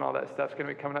deadlines and all that stuff's going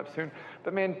to be coming up soon.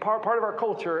 But man, part of our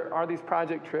culture are these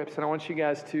project trips, and I want you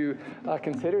guys to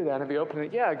consider that and be open to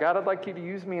it. Yeah, God, I'd like you to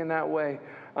use me in that way.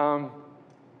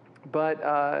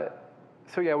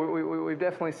 We've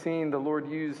definitely seen the Lord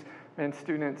use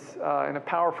students in a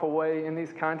powerful way in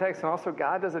these contexts, and also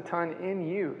God does a ton in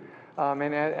you.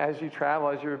 And as you travel,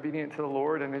 as you're obedient to the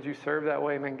Lord, and as you serve that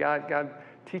way, God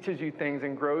teaches you things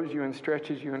and grows you and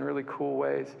stretches you in really cool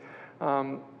ways.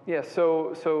 Yes,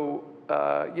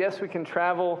 we can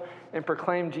travel and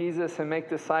proclaim Jesus and make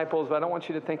disciples, but I don't want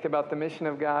you to think about the mission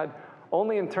of God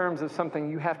only in terms of something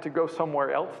you have to go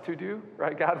somewhere else to do,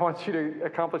 right? God wants you to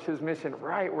accomplish his mission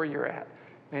right where you're at,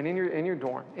 and in your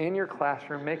dorm, in your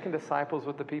classroom, making disciples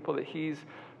with the people that he's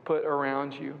put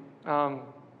around you.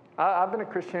 I've been a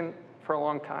Christian for a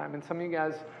long time, and some of you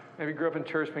guys maybe grew up in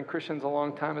church, been Christians a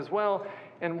long time as well.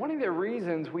 And one of the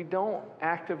reasons we don't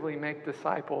actively make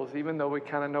disciples, even though we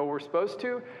kind of know we're supposed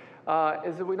to,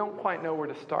 is that we don't quite know where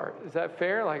to start. Is that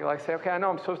fair? Like say, okay, I know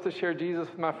I'm supposed to share Jesus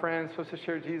with my friends, supposed to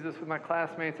share Jesus with my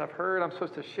classmates. I've heard I'm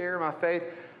supposed to share my faith.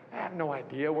 I have no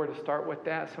idea where to start with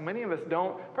that. So many of us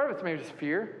don't. Part of it's maybe just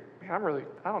fear. I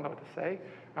don't know what to say.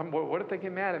 What if they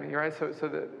get mad at me, right? So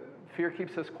the fear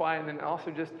keeps us quiet, and then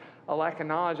also just a lack of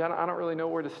knowledge. I don't really know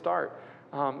where to start.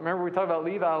 Remember we talked about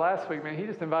Levi last week, man. He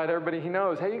just invited everybody he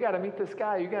knows. Hey, you got to meet this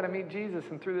guy. You got to meet Jesus.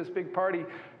 And through this big party,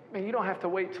 man, you don't have to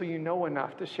wait till you know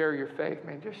enough to share your faith,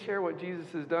 man. Just share what Jesus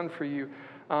has done for you.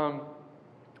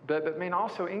 But man,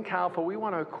 also in Chi Alpha, we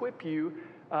want to equip you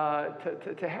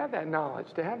to have that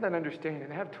knowledge, to have that understanding,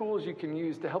 to have tools you can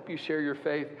use to help you share your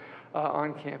faith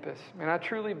on campus. And I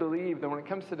truly believe that when it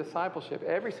comes to discipleship,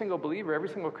 every single believer, every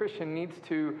single Christian needs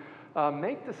to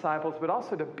make disciples, but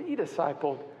also to be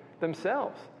discipled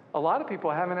themselves. A lot of people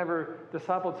haven't ever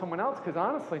discipled someone else because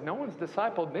honestly, no one's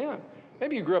discipled them.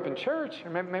 Maybe you grew up in church, or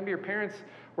maybe your parents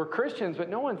were Christians, but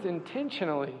no one's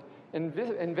intentionally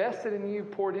invested in you,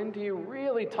 poured into you,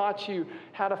 really taught you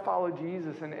how to follow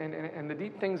Jesus and the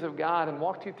deep things of God and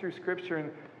walked you through Scripture.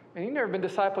 And you've never been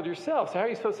discipled yourself, so how are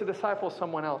you supposed to disciple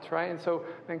someone else, right? And so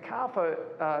in Chi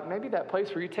Alpha, maybe that place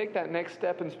where you take that next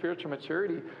step in spiritual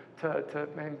maturity to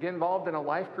get involved in a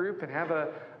life group and have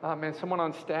someone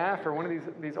on staff or one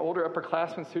of these older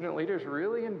upperclassmen student leaders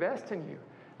really invest in you.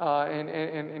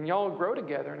 And y'all grow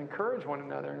together and encourage one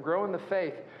another and grow in the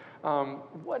faith.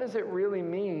 What does it really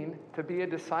mean to be a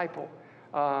disciple?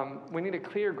 We need a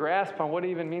clear grasp on what it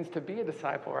even means to be a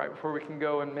disciple, right, before we can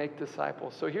go and make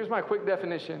disciples. So here's my quick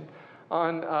definition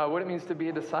on what it means to be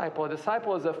a disciple. A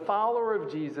disciple is a follower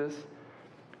of Jesus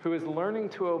who is learning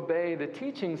to obey the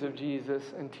teachings of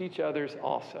Jesus and teach others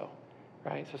also,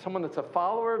 right? So someone that's a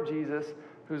follower of Jesus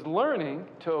who's learning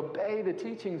to obey the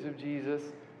teachings of Jesus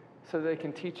so they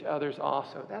can teach others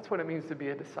also. That's what it means to be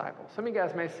a disciple. Some of you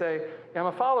guys may say, yeah, I'm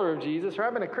a follower of Jesus, or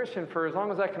I've been a Christian for as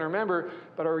long as I can remember,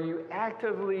 but are you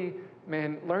actively,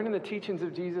 learning the teachings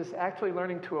of Jesus, actually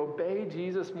learning to obey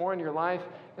Jesus more in your life,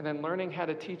 and then learning how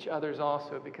to teach others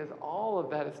also? Because all of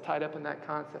that is tied up in that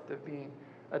concept of being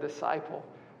a disciple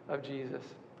of Jesus.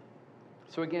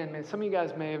 So again, some of you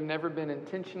guys may have never been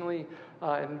intentionally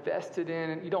invested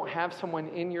in, and you don't have someone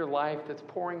in your life that's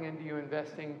pouring into you,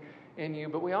 investing in you,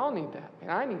 but we all need that.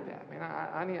 I need that.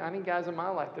 I need guys in my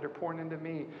life that are pouring into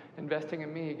me, investing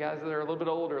in me, guys that are a little bit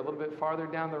older, a little bit farther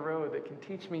down the road that can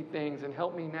teach me things and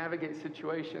help me navigate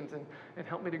situations and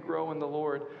help me to grow in the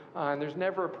Lord. And there's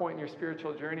never a point in your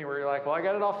spiritual journey where you're like, well, I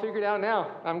got it all figured out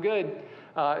now. I'm good.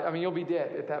 You'll be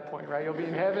dead at that point, right? You'll be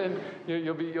in heaven.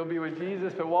 You'll be with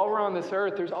Jesus. But while we're on this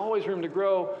earth, there's always room to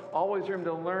grow, always room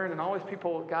to learn, and always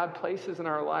people God places in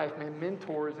our life,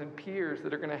 mentors and peers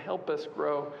that are going to help us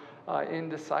grow in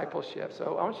discipleship.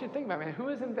 So I want you to think about, who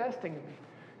is investing in me?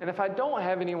 And if I don't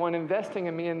have anyone investing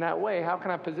in me in that way, how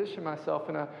can I position myself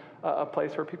in a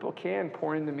place where people can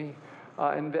pour into me,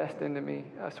 invest into me?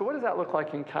 So what does that look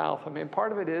like in Chi Alpha?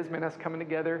 Part of it is, us coming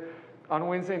together on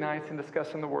Wednesday nights and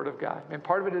discussing the Word of God. And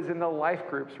part of it is in the life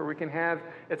groups where we can have,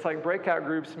 it's like breakout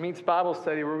groups meets Bible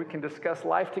study where we can discuss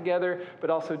life together, but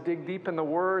also dig deep in the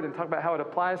Word and talk about how it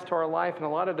applies to our life. And a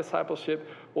lot of discipleship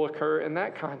will occur in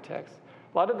that context.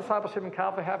 A lot of discipleship in Chi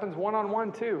Alpha happens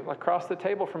one-on-one too, like across the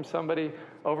table from somebody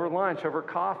over lunch, over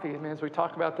coffee. As we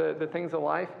talk about the things of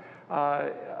life,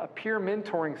 a peer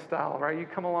mentoring style, right? You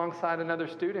come alongside another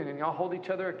student and y'all hold each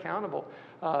other accountable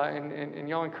and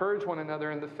y'all encourage one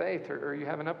another in the faith, or you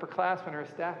have an upperclassman or a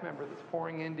staff member that's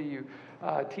pouring into you,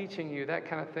 teaching you, that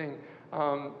kind of thing.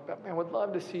 But I would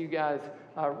love to see you guys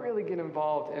really get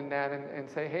involved in that and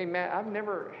say, hey, Matt, I've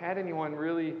never had anyone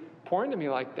really pour into me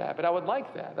like that, but I would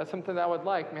like that. That's something that I would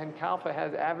like. Chi Alpha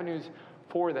has avenues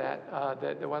for that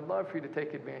that I'd love for you to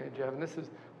take advantage of. And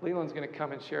Leland's going to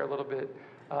come and share a little bit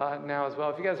now as well.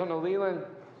 If you guys don't know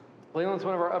Leland's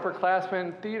one of our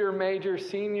upperclassmen, theater major,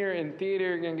 senior in theater.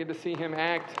 You're going to get to see him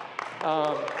act.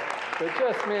 But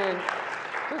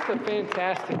just a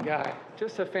fantastic guy.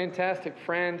 Just a fantastic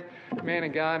friend, man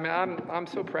of God. I'm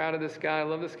so proud of this guy. I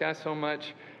love this guy so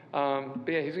much. But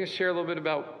yeah, he's going to share a little bit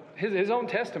about his own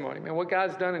testimony, what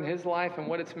God's done in his life and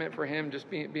what it's meant for him just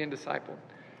being discipled.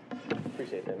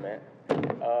 Appreciate that, man.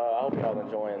 I hope y'all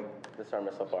enjoying the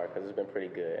sermon so far because it's been pretty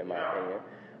good in my opinion.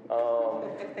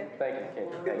 Thank you, Ken.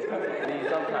 Thank you. Need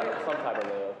some type of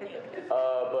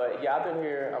love. But yeah, I've been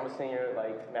here. I'm a senior,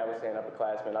 like Matt was saying,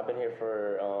 upperclassman. I've been here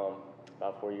for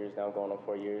about 4 years now, going on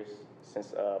 4 years,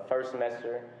 since first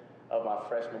semester of my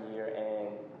freshman year. And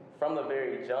from the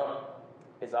very jump,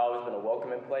 it's always been a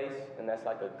welcoming place, and that's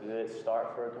like a good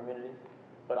start for a community.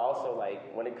 But also,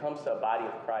 like, when it comes to a body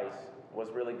of Christ,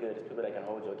 what's really good is people that can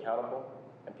hold you accountable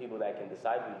and people that can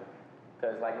disciple you.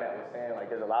 Because like Matt was saying, like,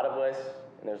 there's a lot of us,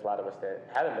 and there's a lot of us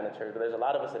that haven't been to church, but there's a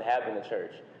lot of us that have been to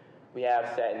church. We have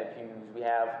sat in the pews, we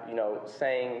have,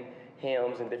 sang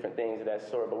hymns and different things of that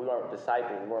sort, but we weren't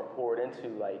discipled, we weren't poured into,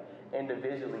 like,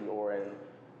 individually or in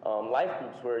life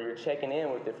groups where you're checking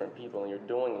in with different people and you're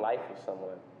doing life with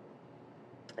someone.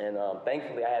 And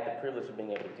thankfully, I had the privilege of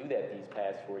being able to do that these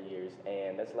past 4 years,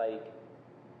 and that's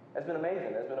been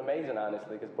amazing. That's been amazing,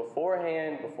 honestly, because before I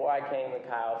came to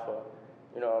Chi Alpha,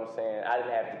 you know what I'm saying, I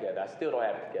didn't have it together. I still don't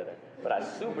have it together, but I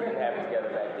super didn't have it together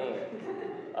back then.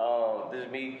 This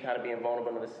is me kind of being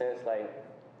vulnerable in a sense. Like,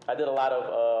 I did a lot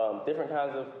of different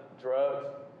kinds of drugs,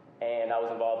 and I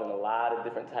was involved in a lot of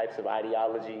different types of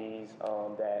ideologies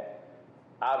that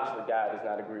obviously God does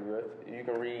not agree with. You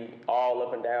can read all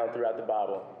up and down throughout the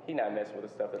Bible. He not messing with the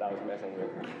stuff that I was messing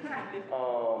with.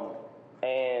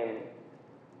 And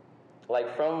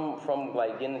like from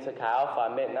like getting into Chi Alpha,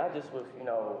 I met not just with,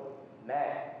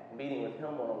 Matt, meeting with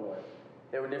him one-on-one.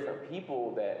 There were different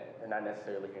people that are not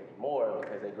necessarily here anymore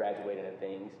because they graduated and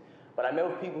things. But I met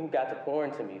with people who got to pour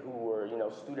into me, who were,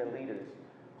 student leaders,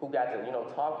 who got to,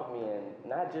 talk with me, and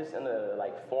not just in a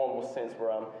like formal sense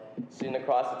where I'm sitting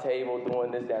across the table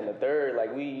doing this, that, and the third.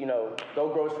 Like we, go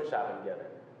grocery shopping together,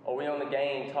 or we on the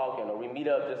game talking, or we meet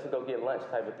up just to go get lunch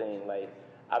type of thing. Like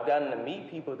I've gotten to meet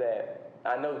people that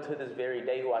I know to this very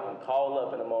day who I can call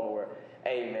up in a moment where,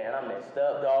 hey man, I messed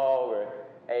up, dog, or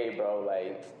hey bro,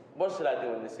 like what should I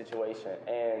do in this situation?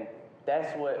 And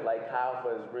that's what like Chi Alpha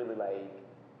is really like.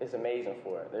 It's amazing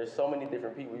for it. There's so many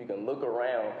different people you can look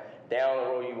around down the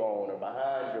road you on or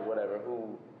behind you or whatever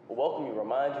who will welcome you,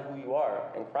 remind you who you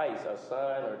are in Christ, a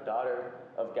son or daughter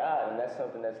of God. And that's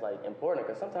something that's like important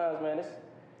because sometimes, man,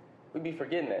 we be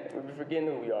forgetting that. We be forgetting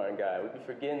who we are in God. We be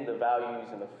forgetting the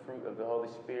values and the fruit of the Holy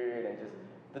Spirit and just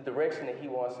the direction that He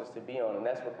wants us to be on. And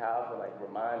that's what Chi Alpha like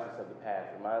reminds us of the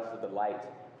path, reminds us of the light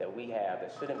that we have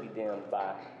that shouldn't be dimmed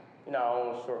by our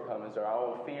own shortcomings or our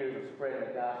own fears of spreading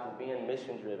the gospel, being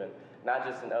mission-driven, not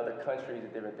just in other countries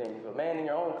and different things, but man, in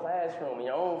your own classroom, in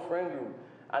your own friend group.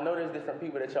 I know there's different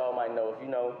people that y'all might know. If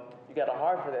you got a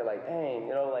heart for that, like, dang,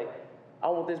 like, I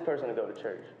want this person to go to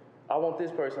church. I want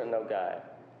this person to know God.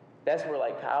 That's where,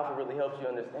 like, Chi Alpha really helps you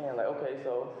understand, like, okay,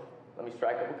 so let me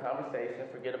strike up a conversation,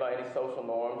 forget about any social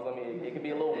norms. It can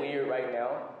be a little weird right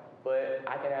now, but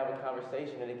I can have a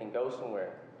conversation and it can go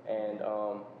somewhere. And,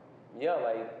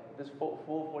 like, this full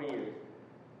 4 years,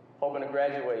 hoping to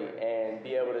graduate and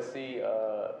be able to see,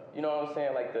 you know what I'm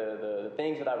saying, like the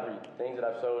things that I've reaped, things that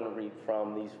I've sown and reaped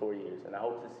from these 4 years. And I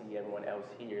hope to see everyone else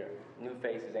here, new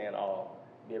faces and all,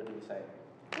 be able to do the same.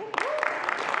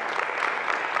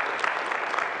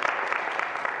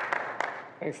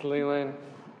 Thanks, Leland.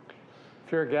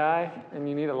 If you're a guy and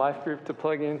you need a life group to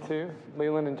plug into,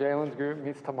 Leland and Jalen's group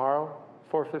meets tomorrow,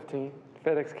 4:15,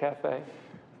 FedEx Cafe. A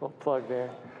little plug there.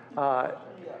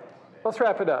 Let's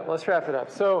wrap it up.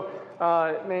 So,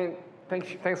 man,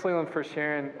 thanks, Leland, for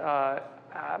sharing.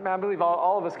 I believe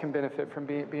all of us can benefit from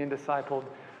being discipled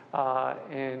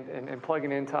and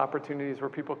plugging into opportunities where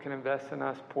people can invest in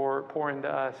us, pour into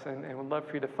us, and would love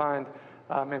for you to find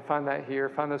that here,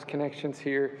 find those connections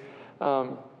here.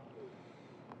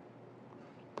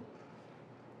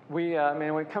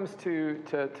 When it comes to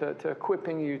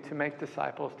equipping you to make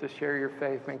disciples, to share your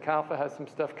faith, Chi Alpha has some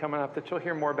stuff coming up that you'll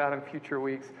hear more about in future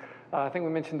weeks. I think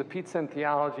we mentioned the Pizza and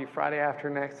Theology Friday after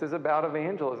next is about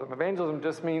evangelism. Evangelism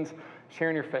just means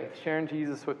sharing your faith, sharing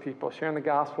Jesus with people, sharing the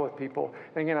gospel with people.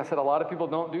 And again, I said a lot of people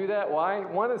don't do that. Why?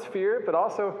 One is fear, but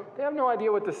also they have no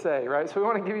idea what to say, right? So we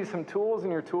want to give you some tools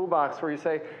in your toolbox where you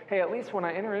say, hey, at least when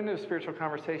I enter into a spiritual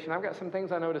conversation, I've got some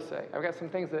things I know to say. I've got some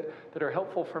things that are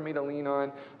helpful for me to lean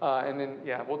on. And then,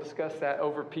 we'll discuss that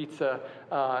over pizza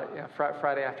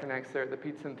Friday after next there at the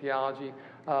Pizza and Theology.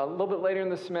 A little bit later in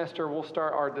the semester, we'll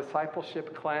start our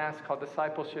discipleship class called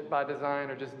Discipleship by Design,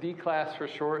 or just D-Class for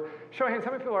short. Show of hands, how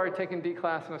many people have already taken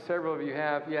D-Class? I know several of you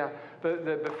have. Yeah, but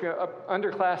if you're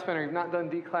underclassmen or you've not done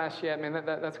D-Class yet, man,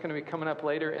 that's going to be coming up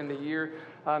later in the year.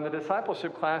 The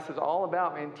discipleship class is all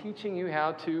about, teaching you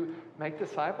how to make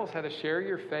disciples, how to share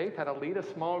your faith, how to lead a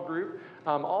small group,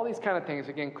 all these kind of things.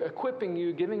 Again, equipping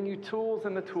you, giving you tools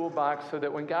in the toolbox so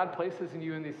that when God places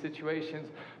you in these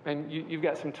situations, and you've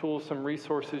got some tools, some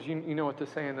resources, you know what to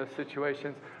say in those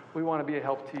situations. We want to be a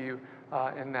help to you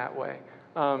in that way.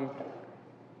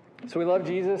 So we love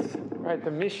Jesus, right?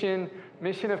 The mission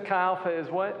of Chi Alpha is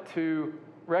what? To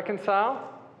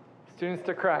reconcile students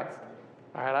to Christ.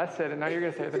 All right, I said it. Now you're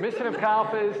going to say it. The mission of Chi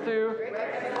Alpha is to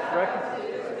reconcile.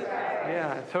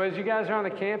 Yeah. So as you guys are on the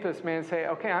campus, man, say,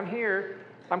 okay, I'm here.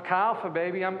 I'm Chi Alpha,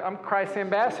 baby. I'm Christ's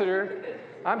ambassador.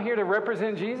 I'm here to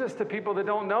represent Jesus to people that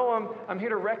don't know Him. I'm here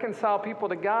to reconcile people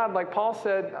to God, like Paul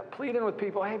said, pleading with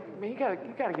people. Hey, man, you got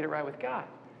to get it right with God.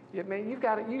 Yeah, man, you've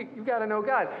got to know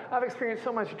God. I've experienced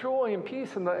so much joy and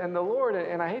peace in the Lord,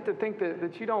 and I hate to think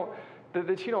that you don't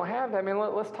have that. Man,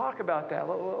 let's talk about that.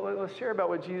 Let's share about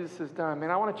what Jesus has done. Man,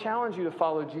 I want to challenge you to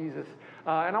follow Jesus,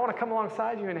 and I want to come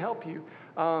alongside you and help you.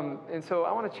 And so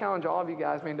I want to challenge all of you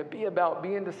guys, man, to be about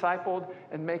being discipled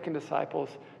and making disciples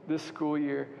this school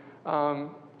year.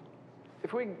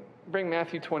 If we bring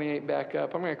Matthew 28 back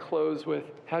up, I'm going to close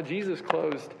with how Jesus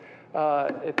closed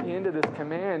at the end of this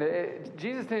command.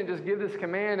 Jesus didn't just give this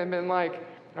command and been like,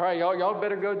 all right, y'all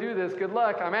better go do this. Good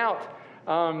luck. I'm out.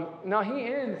 No, he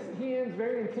ends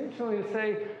very intentionally to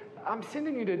say, I'm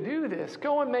sending you to do this.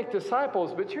 Go and make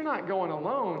disciples, but you're not going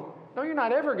alone. No, you're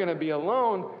not ever going to be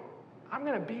alone. I'm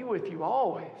going to be with you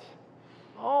always,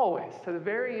 to the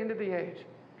very end of the age.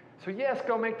 So yes,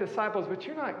 go make disciples, but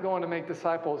you're not going to make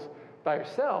disciples by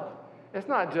yourself. It's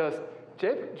not just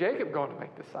Jacob going to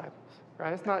make disciples,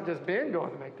 right? It's not just Ben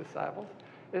going to make disciples.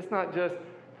 It's not just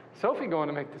Sophie going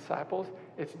to make disciples.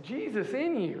 It's Jesus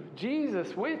in you,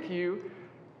 Jesus with you,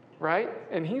 right?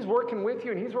 And he's working with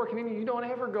you and he's working in you. You don't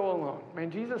ever go alone.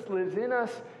 Man, Jesus lives in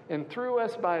us and through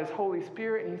us by his Holy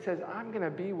Spirit. And he says, I'm going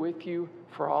to be with you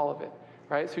for all of it,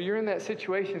 right? So you're in that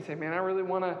situation and say, man, I really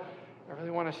want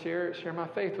to share my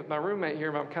faith with my roommate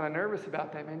here, but I'm kind of nervous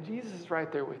about that. Man, Jesus is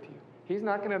right there with you. He's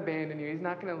not going to abandon you. He's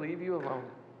not going to leave you alone.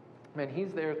 Man,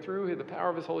 he's there through the power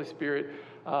of his Holy Spirit,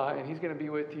 and he's going to be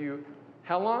with you.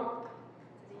 How long?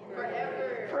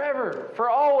 Forever. Forever. For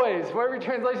always. Whatever your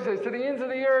translation says. To the ends of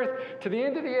the earth, to the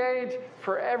end of the age,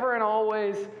 forever and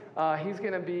always, he's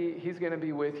going to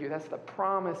be with you. That's the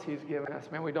promise he's given us.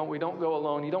 Man, we don't go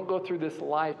alone. You don't go through this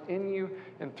life in you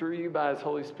and through you by his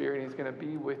Holy Spirit. He's going to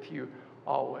be with you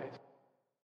always.